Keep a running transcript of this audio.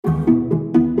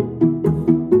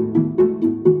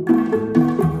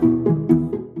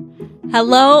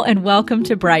Hello and welcome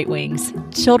to Bright Wings,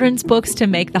 children's books to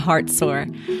make the heart soar.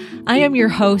 I am your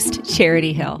host,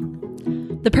 Charity Hill.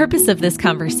 The purpose of this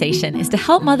conversation is to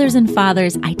help mothers and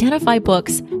fathers identify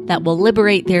books that will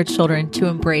liberate their children to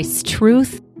embrace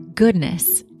truth,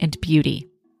 goodness, and beauty.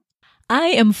 I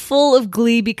am full of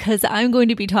glee because I'm going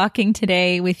to be talking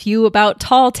today with you about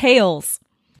tall tales.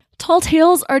 Tall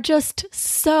tales are just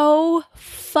so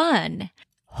fun.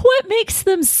 What makes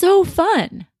them so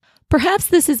fun? Perhaps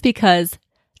this is because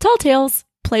tall tales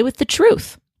play with the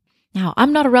truth. Now,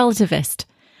 I'm not a relativist,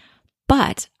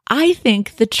 but I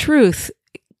think the truth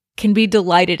can be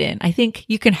delighted in. I think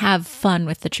you can have fun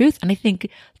with the truth, and I think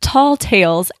tall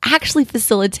tales actually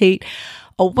facilitate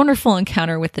a wonderful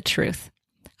encounter with the truth.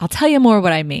 I'll tell you more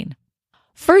what I mean.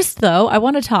 First, though, I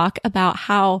want to talk about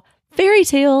how fairy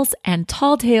tales and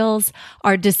tall tales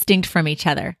are distinct from each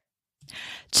other.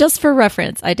 Just for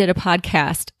reference, I did a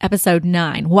podcast, episode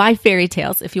 9, Why Fairy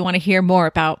Tales, if you want to hear more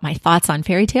about my thoughts on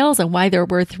fairy tales and why they're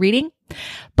worth reading.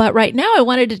 But right now, I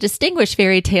wanted to distinguish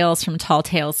fairy tales from tall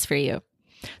tales for you.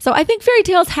 So I think fairy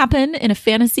tales happen in a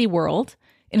fantasy world,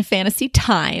 in a fantasy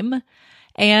time,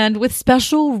 and with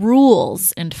special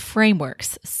rules and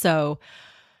frameworks. So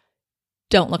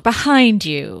don't look behind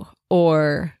you,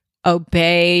 or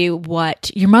obey what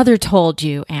your mother told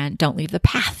you, and don't leave the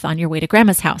path on your way to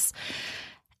grandma's house.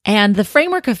 And the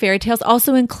framework of fairy tales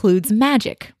also includes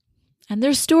magic. And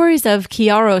there's stories of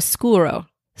chiaroscuro,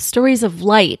 stories of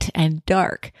light and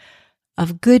dark,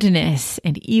 of goodness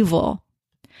and evil.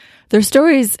 There's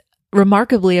stories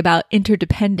remarkably about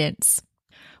interdependence,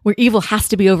 where evil has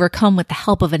to be overcome with the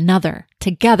help of another.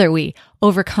 Together we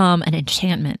overcome an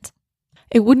enchantment.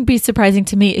 It wouldn't be surprising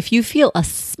to me if you feel a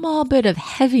small bit of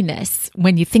heaviness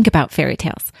when you think about fairy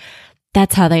tales.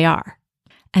 That's how they are.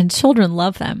 And children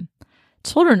love them.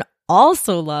 Children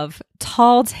also love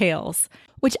tall tales,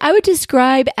 which I would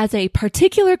describe as a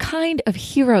particular kind of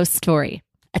hero story.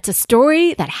 It's a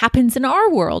story that happens in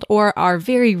our world or our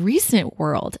very recent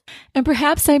world. And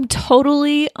perhaps I'm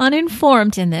totally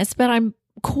uninformed in this, but I'm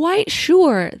quite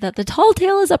sure that the tall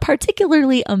tale is a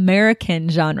particularly American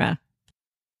genre.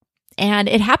 And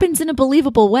it happens in a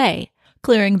believable way,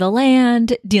 clearing the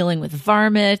land, dealing with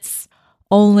varmints.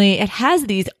 Only it has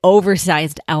these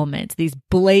oversized elements, these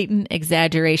blatant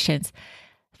exaggerations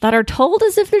that are told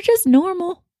as if they're just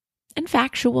normal and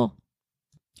factual,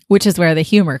 which is where the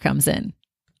humor comes in.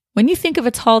 When you think of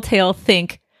a tall tale,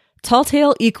 think tall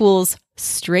tale equals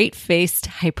straight-faced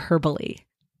hyperbole.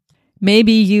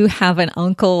 Maybe you have an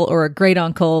uncle or a great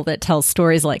uncle that tells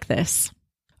stories like this,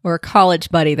 or a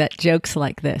college buddy that jokes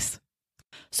like this.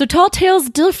 So tall tales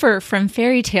differ from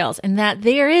fairy tales in that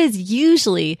there is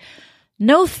usually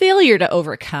no failure to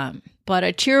overcome, but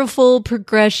a cheerful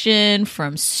progression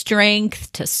from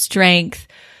strength to strength,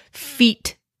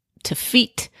 feat to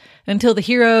feat, until the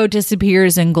hero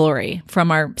disappears in glory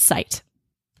from our sight.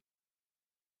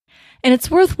 And it's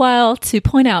worthwhile to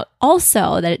point out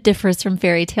also that it differs from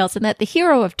fairy tales in that the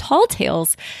hero of tall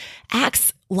tales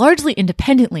acts largely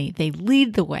independently. They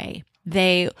lead the way.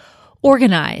 They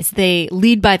organize. They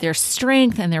lead by their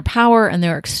strength and their power and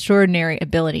their extraordinary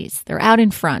abilities. They're out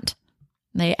in front.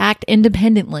 They act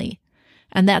independently,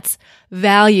 and that's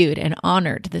valued and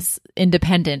honored, this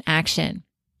independent action.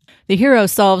 The hero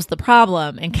solves the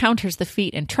problem, encounters the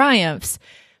feat, and triumphs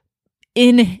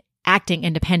in acting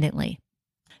independently,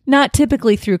 not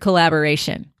typically through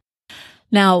collaboration.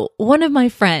 Now, one of my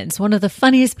friends, one of the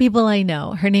funniest people I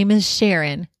know, her name is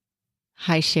Sharon.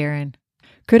 Hi, Sharon.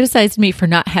 Criticized me for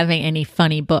not having any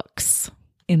funny books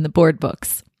in the board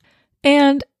books.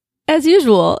 And as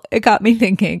usual, it got me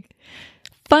thinking,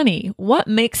 funny, what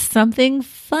makes something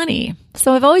funny?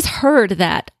 So I've always heard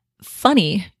that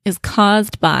funny is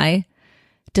caused by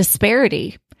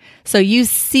disparity. So you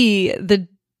see the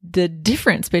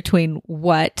difference between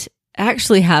what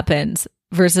actually happens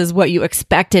versus what you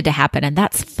expected to happen, and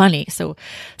that's funny. So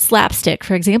slapstick,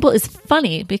 for example, is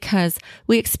funny because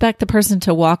we expect the person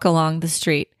to walk along the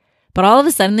street, but all of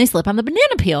a sudden they slip on the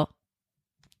banana peel.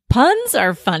 Puns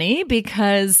are funny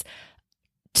because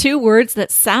two words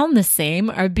that sound the same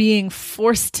are being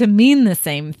forced to mean the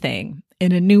same thing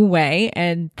in a new way,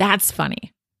 and that's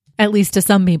funny, at least to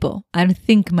some people. I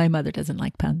think my mother doesn't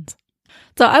like puns.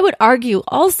 So I would argue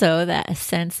also that a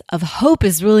sense of hope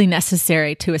is really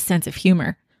necessary to a sense of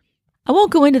humor. I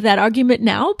won't go into that argument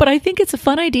now, but I think it's a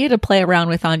fun idea to play around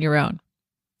with on your own.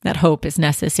 That hope is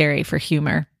necessary for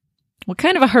humor. What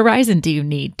kind of a horizon do you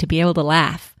need to be able to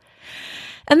laugh?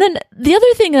 And then the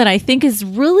other thing that I think is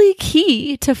really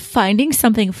key to finding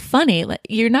something funny,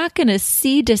 you're not going to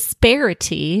see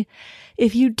disparity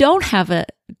if you don't have a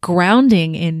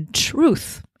grounding in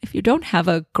truth if you don't have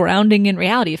a grounding in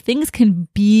reality, if things can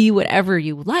be whatever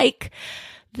you like,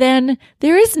 then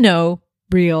there is no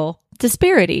real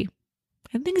disparity.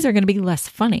 And things are going to be less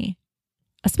funny,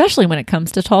 especially when it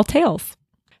comes to tall tales.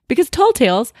 Because tall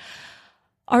tales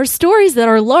are stories that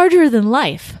are larger than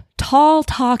life, tall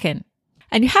talking.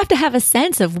 And you have to have a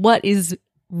sense of what is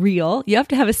real. You have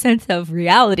to have a sense of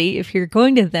reality if you're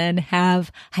going to then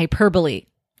have hyperbole,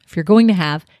 if you're going to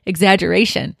have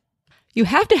exaggeration. You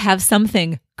have to have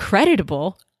something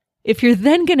creditable if you're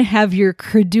then going to have your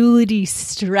credulity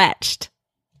stretched.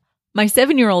 My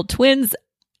 7-year-old twins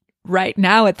right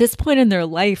now, at this point in their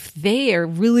life, they are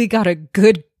really got a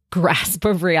good grasp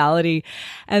of reality,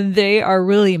 and they are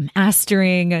really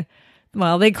mastering,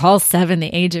 well, they call 7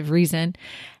 the age of reason.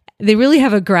 They really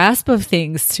have a grasp of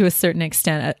things to a certain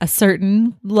extent, a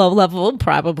certain low level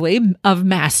probably of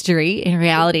mastery in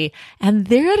reality. And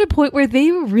they're at a point where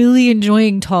they're really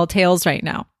enjoying tall tales right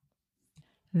now.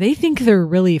 They think they're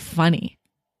really funny.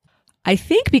 I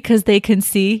think because they can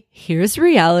see, here's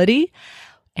reality,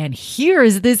 and here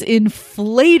is this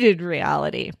inflated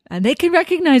reality. And they can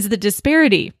recognize the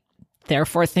disparity,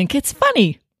 therefore think it's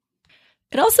funny.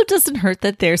 It also doesn't hurt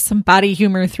that there's some body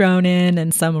humor thrown in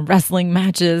and some wrestling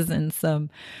matches and some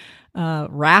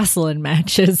wrestling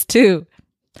matches too.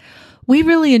 We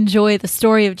really enjoy the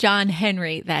story of John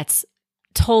Henry that's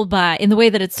told in the way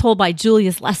that it's told by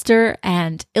Julius Lester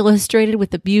and illustrated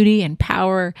with the beauty and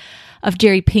power of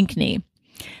Jerry Pinkney.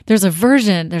 There's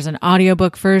an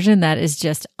audiobook version that is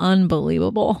just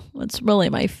unbelievable. It's really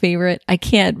my favorite. I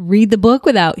can't read the book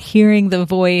without hearing the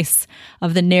voice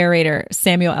of the narrator,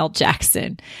 Samuel L.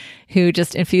 Jackson, who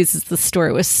just infuses the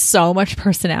story with so much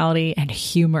personality and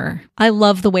humor. I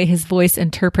love the way his voice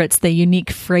interprets the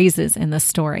unique phrases in the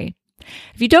story.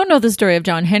 If you don't know the story of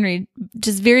John Henry,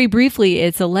 just very briefly,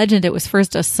 it's a legend. It was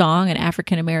first a song, an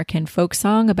African-American folk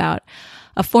song about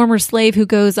a former slave who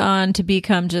goes on to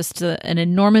become just an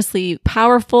enormously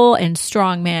powerful and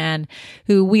strong man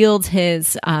who wields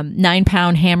his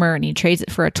 9-pound hammer, and he trades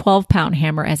it for a 12-pound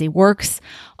hammer as he works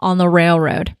on the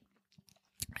railroad.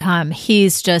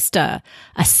 He's just a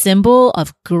symbol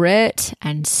of grit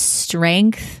and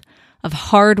strength, of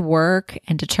hard work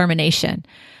and determination.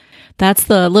 That's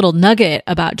the little nugget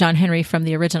about John Henry from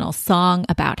the original song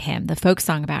about him, the folk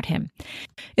song about him.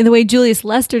 In the way Julius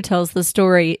Lester tells the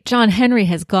story, John Henry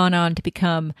has gone on to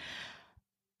become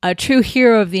a true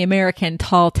hero of the American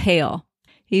tall tale.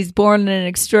 He's born in an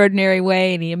extraordinary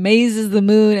way, and he amazes the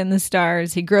moon and the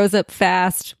stars. He grows up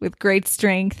fast with great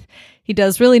strength. He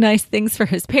does really nice things for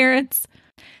his parents,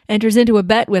 enters into a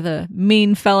bet with a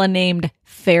mean fella named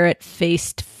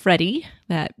Ferret-Faced Freddy.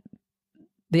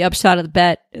 The upshot of the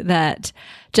bet that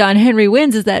John Henry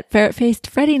wins is that Ferret-Faced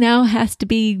Freddy now has to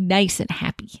be nice and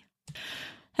happy.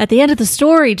 At the end of the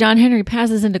story, John Henry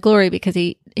passes into glory because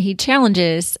he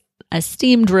challenges a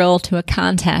steam drill to a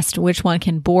contest, which one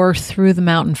can bore through the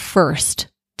mountain first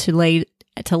to lay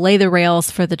the rails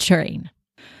for the train.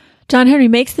 John Henry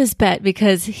makes this bet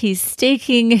because he's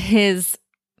staking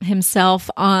himself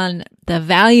on the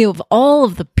value of all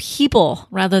of the people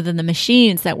rather than the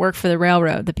machines that work for the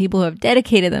railroad, the people who have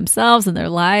dedicated themselves and their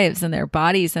lives and their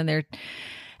bodies and their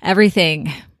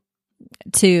everything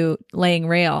to laying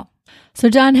rail. So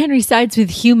John Henry sides with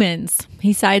humans.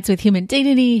 He sides with human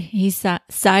dignity. He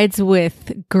sides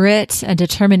with grit and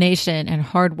determination and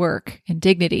hard work and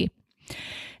dignity.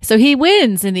 So he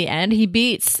wins in the end. He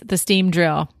beats the steam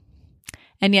drill.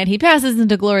 And yet he passes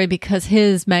into glory because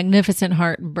his magnificent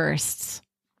heart bursts.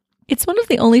 It's one of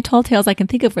the only tall tales I can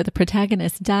think of where the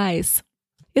protagonist dies.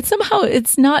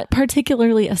 It's not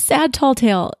particularly a sad tall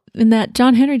tale in that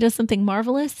John Henry does something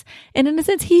marvelous. And in a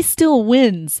sense, he still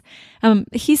wins.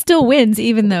 He still wins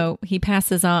even though he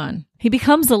passes on. He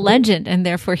becomes a legend and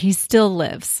therefore he still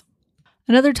lives.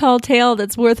 Another tall tale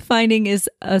that's worth finding is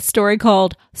a story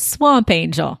called Swamp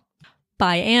Angel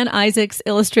by Ann Isaacs,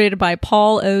 illustrated by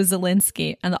Paul O.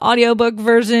 Zielinski. And the audiobook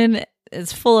version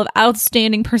is full of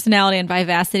outstanding personality and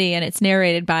vivacity, and it's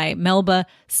narrated by Melba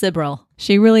Sibrel.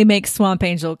 She really makes Swamp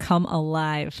Angel come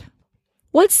alive.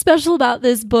 What's special about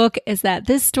this book is that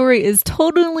this story is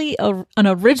totally an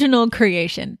original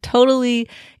creation, totally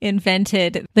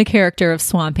invented the character of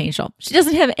Swamp Angel. She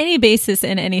doesn't have any basis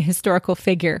in any historical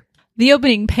figure. The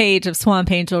opening page of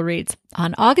Swamp Angel reads,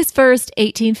 "On August 1st,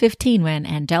 1815, when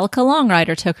Angelica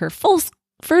Longrider took her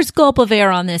first gulp of air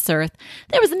on this earth,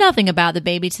 there was nothing about the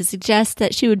baby to suggest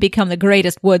that she would become the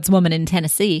greatest woodswoman in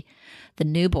Tennessee. The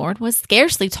newborn was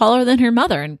scarcely taller than her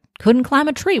mother and couldn't climb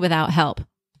a tree without help."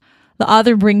 The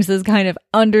author brings this kind of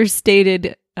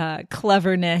understated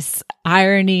cleverness,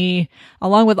 irony,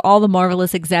 along with all the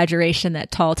marvelous exaggeration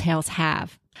that tall tales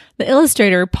have. The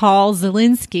illustrator, Paul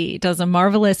Zelinsky, does a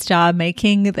marvelous job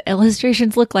making the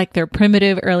illustrations look like they're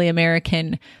primitive early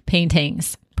American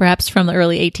paintings, perhaps from the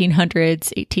early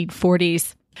 1800s,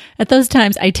 1840s. At those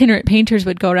times, itinerant painters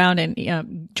would go around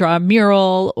and draw a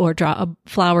mural or draw a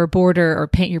flower border or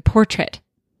paint your portrait.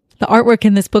 The artwork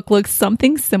in this book looks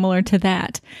something similar to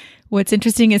that. What's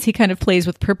interesting is he kind of plays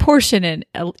with proportion, and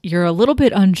you're a little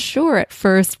bit unsure at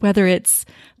first whether it's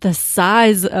the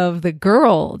size of the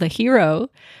girl, the hero,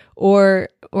 or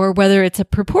whether it's a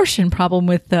proportion problem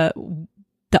with the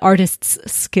artist's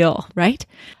skill, right?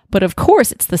 But of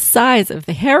course, it's the size of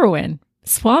the heroine,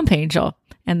 Swamp Angel,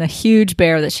 and the huge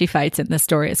bear that she fights in the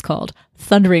story is called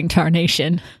Thundering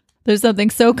Tarnation. There's something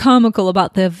so comical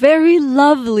about the very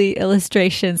lovely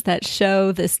illustrations that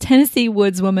show this Tennessee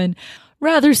woods woman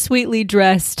rather sweetly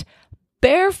dressed,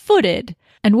 barefooted,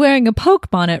 and wearing a poke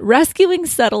bonnet, rescuing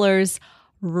settlers,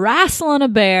 wrestling a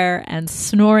bear, and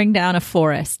snoring down a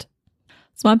forest.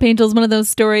 Swamp Angel is one of those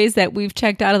stories that we've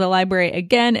checked out of the library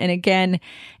again and again.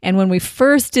 And when we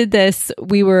first did this,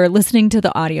 we were listening to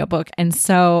the audiobook. And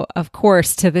so, of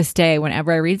course, to this day,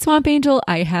 whenever I read Swamp Angel,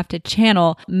 I have to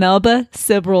channel Melba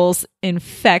Sibrel's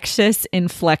infectious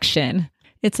inflection.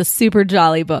 It's a super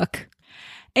jolly book.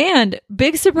 And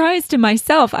big surprise to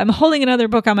myself, I'm holding another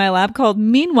book on my lap called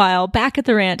Meanwhile, Back at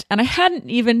the Ranch, and I hadn't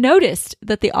even noticed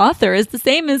that the author is the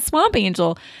same as Swamp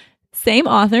Angel. Same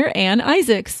author, Ann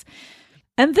Isaacs.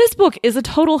 And this book is a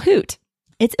total hoot.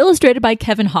 It's illustrated by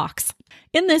Kevin Hawkes.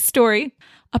 In this story,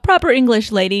 a proper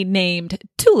English lady named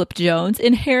Tulip Jones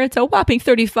inherits a whopping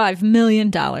 $35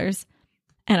 million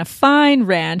and a fine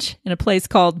ranch in a place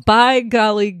called By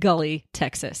Golly Gully,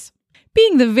 Texas.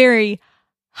 Being the very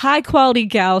high-quality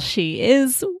gal she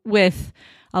is, with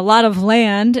a lot of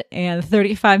land and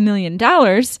 $35 million,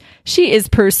 she is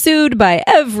pursued by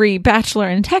every bachelor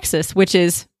in Texas, which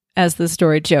is, as the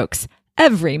story jokes,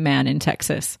 every man in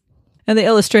Texas. And the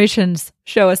illustrations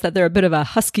show us that they're a bit of a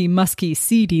husky, musky,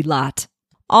 seedy lot.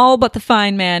 All but the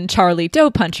fine man, Charlie Dough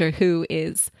Puncher, who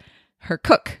is her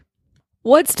cook.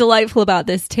 What's delightful about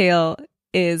this tale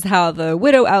is how the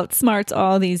widow outsmarts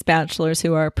all these bachelors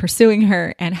who are pursuing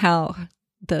her, and how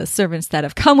the servants that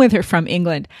have come with her from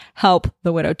England help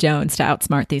the widow Jones to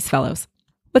outsmart these fellows.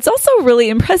 What's also really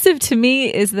impressive to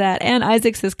me is that Ann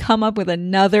Isaacs has come up with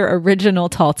another original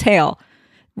tall tale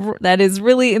that is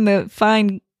really in the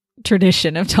fine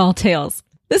tradition of tall tales.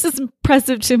 This is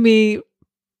impressive to me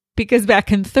because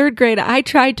back in third grade, I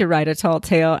tried to write a tall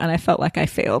tale and I felt like I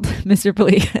failed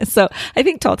miserably. So I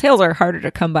think tall tales are harder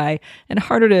to come by and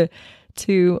harder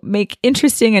to make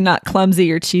interesting and not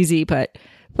clumsy or cheesy, but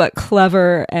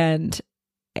clever and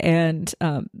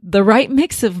the right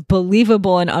mix of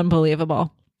believable and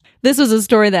unbelievable. This was a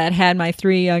story that had my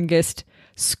three youngest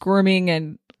squirming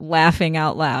and laughing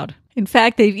out loud. In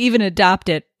fact, they've even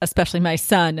adopted, especially my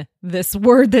son, this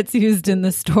word that's used in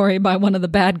the story by one of the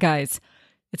bad guys.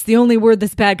 It's the only word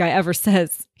this bad guy ever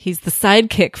says. He's the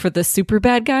sidekick for the super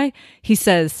bad guy. He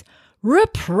says,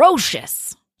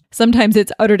 "Reprocious." Sometimes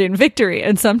it's uttered in victory,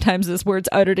 and sometimes this word's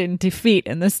uttered in defeat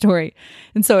in the story.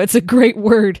 And so it's a great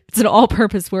word. It's an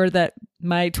all-purpose word that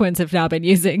my twins have now been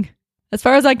using. As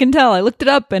far as I can tell, I looked it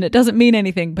up, and it doesn't mean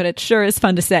anything, but it sure is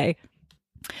fun to say.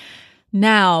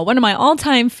 Now, one of my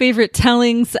all-time favorite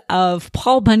tellings of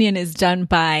Paul Bunyan is done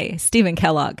by Stephen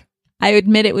Kellogg. I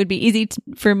admit it would be easy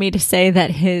for me to say that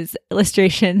his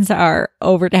illustrations are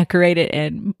over-decorated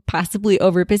and possibly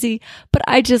over-busy, but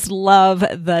I just love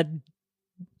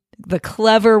the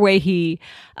clever way he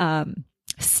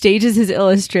stages his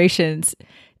illustrations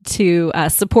to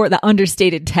support the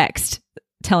understated text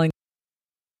telling.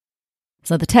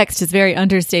 So the text is very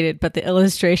understated, but the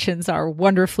illustrations are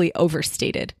wonderfully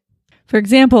overstated. For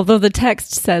example, though the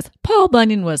text says, Paul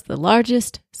Bunyan was the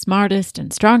largest, smartest,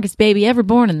 and strongest baby ever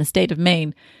born in the state of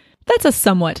Maine, that's a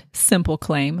somewhat simple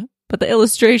claim, but the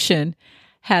illustration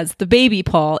has the baby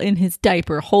Paul in his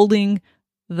diaper holding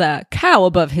the cow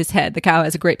above his head. The cow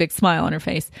has a great big smile on her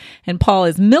face, and Paul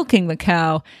is milking the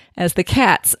cow as the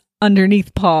cats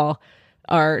underneath Paul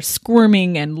are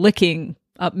squirming and licking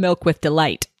up milk with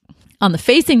delight. On the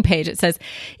facing page, it says,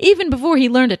 even before he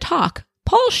learned to talk,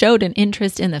 Paul showed an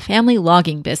interest in the family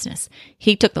logging business.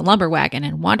 He took the lumber wagon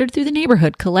and wandered through the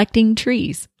neighborhood collecting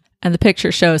trees. And the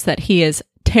picture shows that he is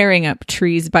tearing up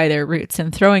trees by their roots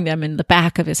and throwing them in the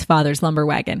back of his father's lumber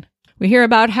wagon. We hear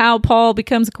about how Paul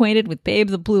becomes acquainted with Babe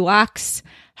the Blue Ox,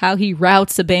 how he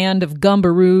routs a band of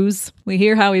gumbaroos. We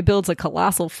hear how he builds a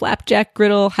colossal flapjack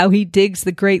griddle, how he digs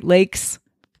the Great Lakes,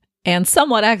 and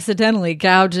somewhat accidentally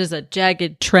gouges a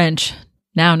jagged trench,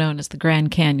 now known as the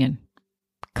Grand Canyon.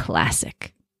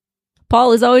 Classic.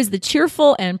 Paul is always the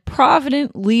cheerful and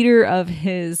provident leader of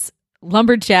his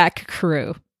lumberjack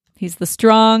crew. He's the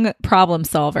strong problem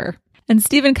solver. And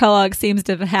Stephen Kellogg seems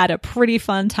to have had a pretty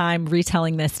fun time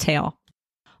retelling this tale.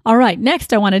 All right,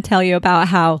 next I want to tell you about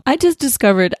how I just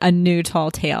discovered a new tall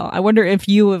tale. I wonder if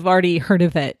you have already heard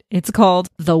of it. It's called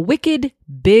The Wicked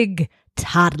Big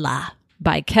Toddler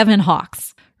by Kevin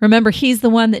Hawkes. Remember, he's the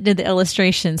one that did the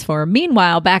illustrations for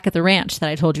Meanwhile Back at the Ranch that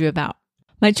I told you about.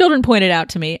 My children pointed out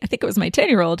to me, I think it was my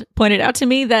 10-year-old, pointed out to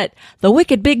me that The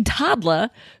Wicked Big Toddler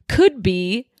could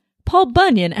be Paul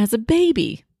Bunyan as a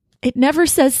baby. It never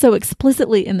says so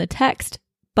explicitly in the text,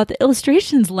 but the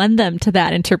illustrations lend them to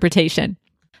that interpretation.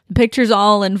 The pictures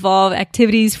all involve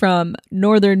activities from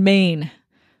northern Maine,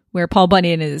 where Paul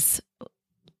Bunyan is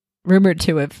rumored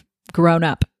to have grown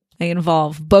up. They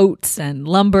involve boats and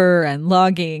lumber and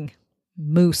logging,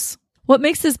 moose. What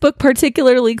makes this book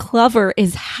particularly clever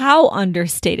is how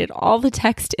understated all the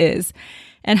text is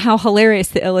and how hilarious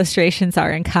the illustrations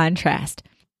are in contrast.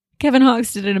 Kevin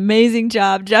Hawkes did an amazing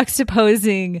job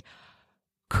juxtaposing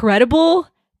credible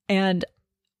and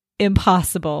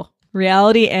impossible,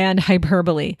 reality and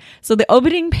hyperbole. So the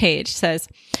opening page says,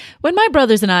 when my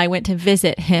brothers and I went to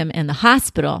visit him in the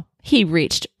hospital, he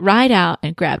reached right out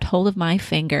and grabbed hold of my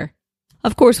finger.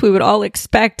 Of course, we would all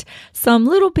expect some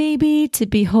little baby to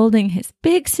be holding his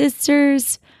big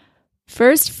sister's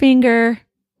first finger.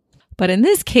 But in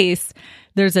this case,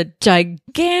 there's a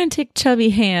gigantic chubby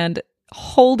hand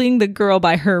holding the girl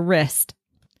by her wrist,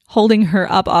 holding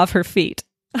her up off her feet.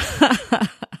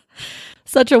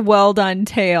 Such a well-done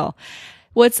tale.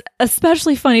 What's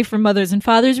especially funny for mothers and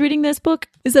fathers reading this book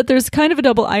is that there's kind of a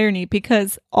double irony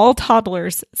because all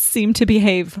toddlers seem to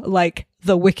behave like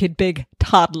the wicked big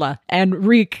toddler and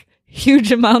wreak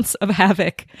huge amounts of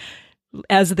havoc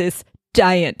as this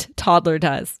giant toddler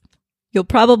does. You'll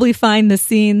probably find the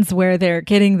scenes where they're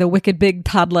getting the wicked big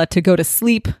toddler to go to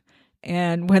sleep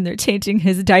and when they're changing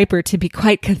his diaper to be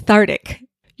quite cathartic.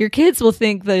 Your kids will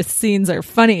think the scenes are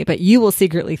funny, but you will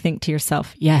secretly think to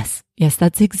yourself, yes,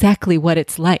 that's exactly what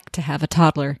it's like to have a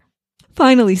toddler.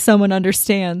 Finally, someone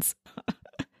understands.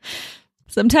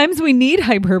 Sometimes we need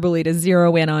hyperbole to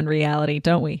zero in on reality,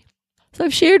 don't we? So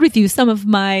I've shared with you some of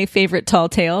my favorite tall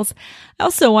tales. I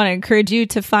also want to encourage you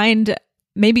to find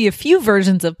maybe a few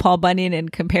versions of Paul Bunyan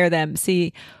and compare them.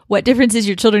 See what differences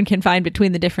your children can find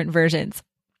between the different versions.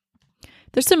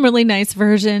 There's some really nice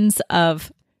versions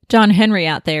of John Henry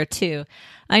out there too.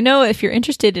 I know if you're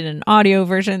interested in an audio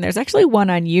version, there's actually one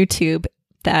on YouTube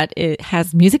that it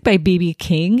has music by B.B.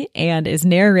 King and is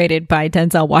narrated by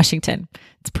Denzel Washington.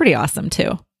 It's pretty awesome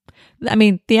too. I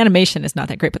mean, the animation is not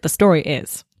that great, but the story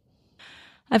is.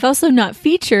 I've also not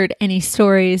featured any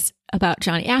stories about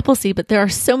Johnny Appleseed, but there are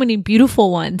so many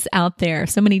beautiful ones out there,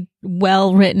 so many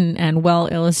well-written and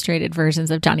well-illustrated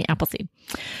versions of Johnny Appleseed.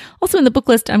 Also in the book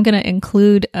list, I'm going to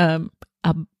include a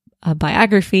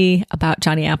biography about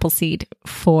Johnny Appleseed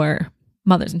for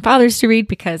mothers and fathers to read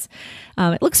because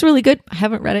it looks really good. I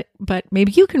haven't read it, but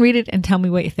maybe you can read it and tell me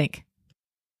what you think.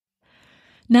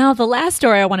 Now, the last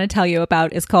story I want to tell you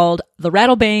about is called The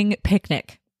Rattlebang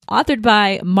Picnic, authored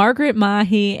by Margaret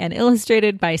Mahy and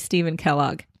illustrated by Stephen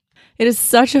Kellogg. It is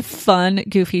such a fun,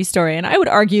 goofy story, and I would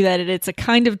argue that it's a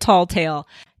kind of tall tale.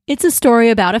 It's a story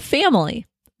about a family,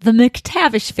 the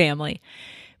McTavish family.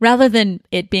 Rather than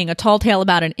it being a tall tale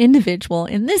about an individual,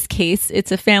 in this case,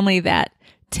 it's a family that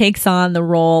takes on the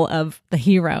role of the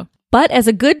hero. But as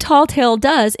a good tall tale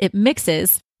does, it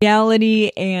mixes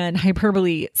reality and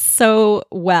hyperbole so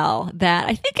well that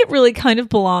I think it really kind of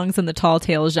belongs in the tall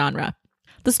tale genre.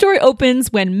 The story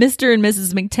opens when Mr. and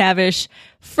Mrs. McTavish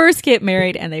first get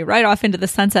married and they ride off into the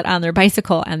sunset on their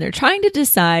bicycle and they're trying to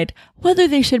decide whether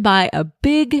they should buy a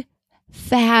big,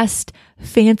 fast,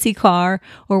 fancy car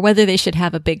or whether they should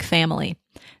have a big family.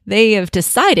 They have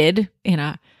decided in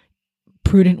a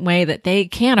prudent way that they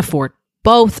can't afford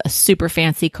both a super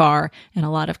fancy car and a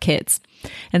lot of kids.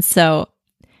 And so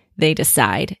they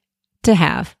decide to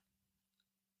have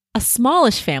a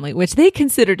smallish family, which they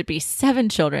consider to be 7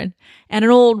 children, and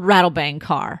an old rattlebang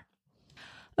car.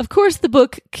 Of course, the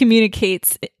book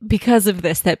communicates because of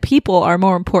this that people are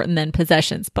more important than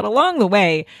possessions, but along the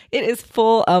way, it is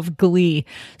full of glee.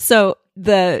 So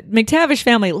the McTavish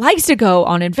family likes to go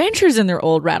on adventures in their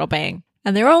old rattlebang,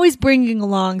 and they're always bringing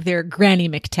along their Granny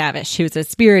McTavish, who's a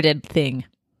spirited thing.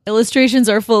 Illustrations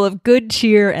are full of good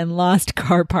cheer and lost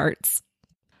car parts.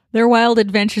 Their wild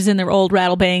adventures in their old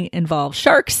rattlebang involve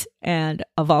sharks and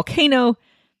a volcano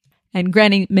and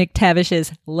Granny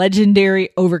McTavish's legendary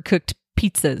overcooked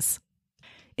pizzas.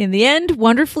 In the end,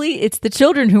 wonderfully, it's the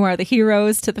children who are the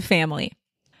heroes to the family.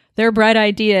 Their bright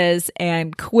ideas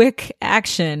and quick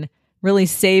action really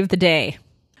save the day.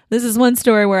 This is one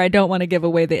story where I don't want to give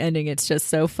away the ending. It's just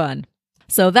so fun.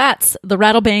 So that's The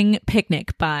Rattlebang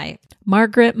Picnic by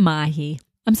Margaret Mahy.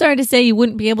 I'm sorry to say you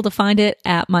wouldn't be able to find it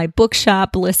at my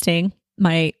bookshop listing,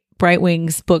 my Bright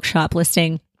Wings bookshop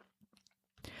listing.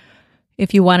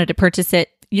 If you wanted to purchase it,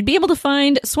 you'd be able to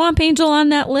find Swamp Angel on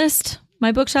that list,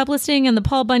 my bookshop listing, and the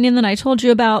Paul Bunyan that I told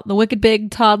you about, The Wicked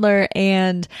Big Toddler,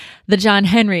 and the John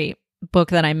Henry book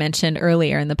that I mentioned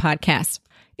earlier in the podcast.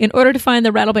 In order to find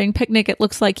The Rattlebang Picnic, it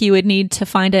looks like you would need to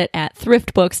find it at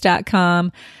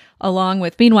thriftbooks.com, along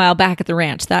with Meanwhile Back at the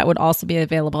Ranch. That would also be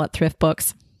available at Thrift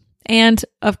Books. And,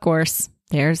 of course,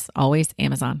 there's always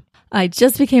Amazon. I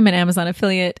just became an Amazon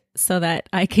affiliate so that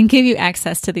I can give you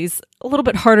access to these a little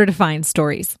bit harder to find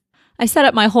stories. I set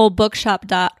up my whole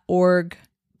bookshop.org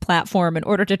platform in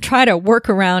order to try to work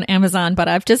around Amazon, but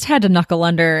I've just had to knuckle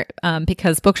under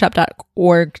because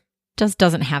bookshop.org just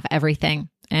doesn't have everything,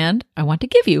 and I want to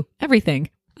give you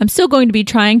everything. I'm still going to be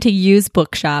trying to use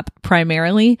Bookshop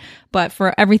primarily, but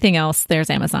for everything else,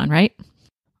 there's Amazon, right?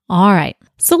 All right,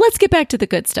 so let's get back to the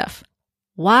good stuff.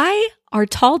 Why are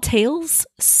tall tales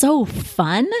so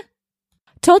fun?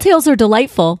 Tall tales are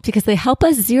delightful because they help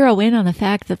us zero in on the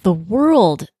fact that the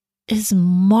world is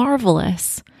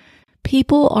marvelous.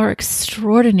 People are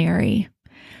extraordinary.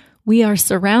 We are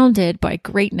surrounded by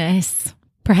greatness.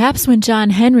 Perhaps when John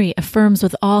Henry affirms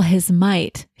with all his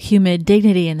might human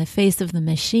dignity in the face of the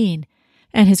machine,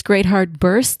 and his great heart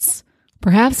bursts,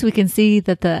 perhaps we can see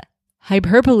that the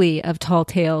hyperbole of tall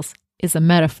tales is a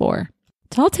metaphor.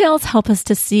 Tall tales help us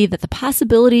to see that the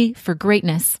possibility for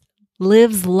greatness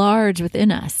lives large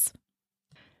within us.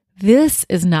 This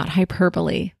is not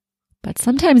hyperbole, but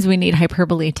sometimes we need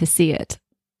hyperbole to see it.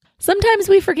 Sometimes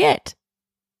we forget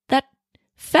that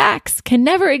facts can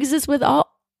never exist without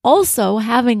also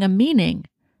having a meaning,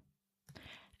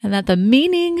 and that the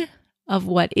meaning of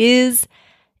what is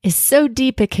so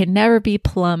deep it can never be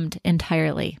plumbed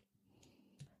entirely.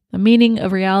 The meaning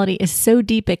of reality is so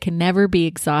deep it can never be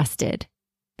exhausted.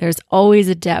 There's always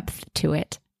a depth to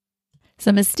it.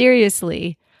 So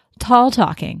mysteriously, tall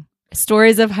talking,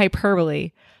 stories of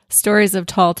hyperbole, stories of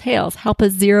tall tales help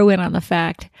us zero in on the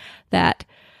fact that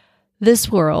this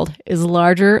world is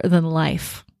larger than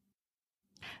life.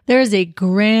 There is a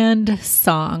grand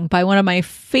song by one of my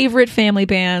favorite family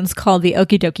bands called the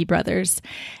Okie Dokie Brothers,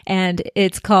 and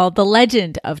it's called The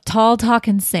Legend of Tall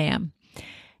Talkin' Sam.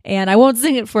 And I won't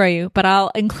sing it for you, but I'll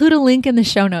include a link in the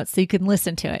show notes so you can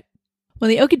listen to it.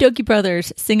 When the Okie Dokie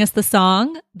Brothers sing us the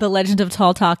song, The Legend of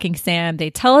Tall Talking Sam,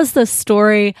 they tell us the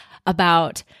story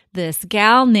about this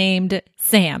gal named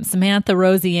Sam, Samantha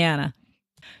Rosianna,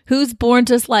 who's born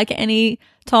just like any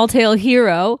tall tale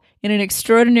hero in an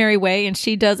extraordinary way, and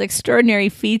she does extraordinary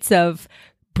feats of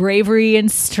bravery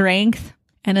and strength.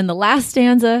 And in the last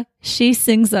stanza, she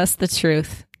sings us the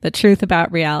truth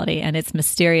about reality and its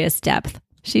mysterious depth.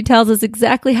 She tells us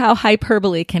exactly how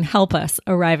hyperbole can help us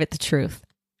arrive at the truth.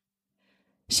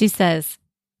 She says,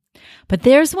 "But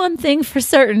there's one thing for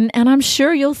certain, and I'm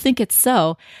sure you'll think it's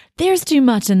so. There's too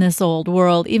much in this old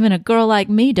world even a girl like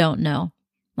me don't know.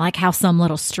 Like how some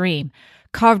little stream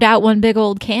carved out one big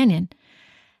old canyon.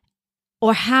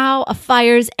 Or how a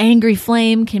fire's angry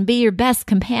flame can be your best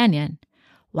companion.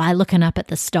 Why, looking up at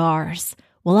the stars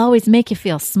will always make you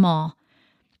feel small.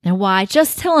 And why,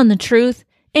 just telling the truth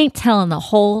ain't telling the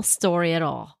whole story at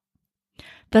all.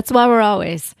 That's why we're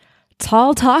always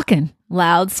tall talking,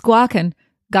 loud squawking.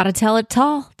 Gotta tell it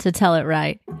tall to tell it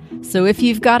right. So if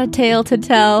you've got a tale to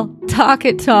tell, talk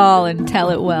it tall and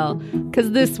tell it well,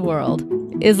 'cause this world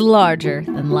is larger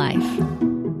than life."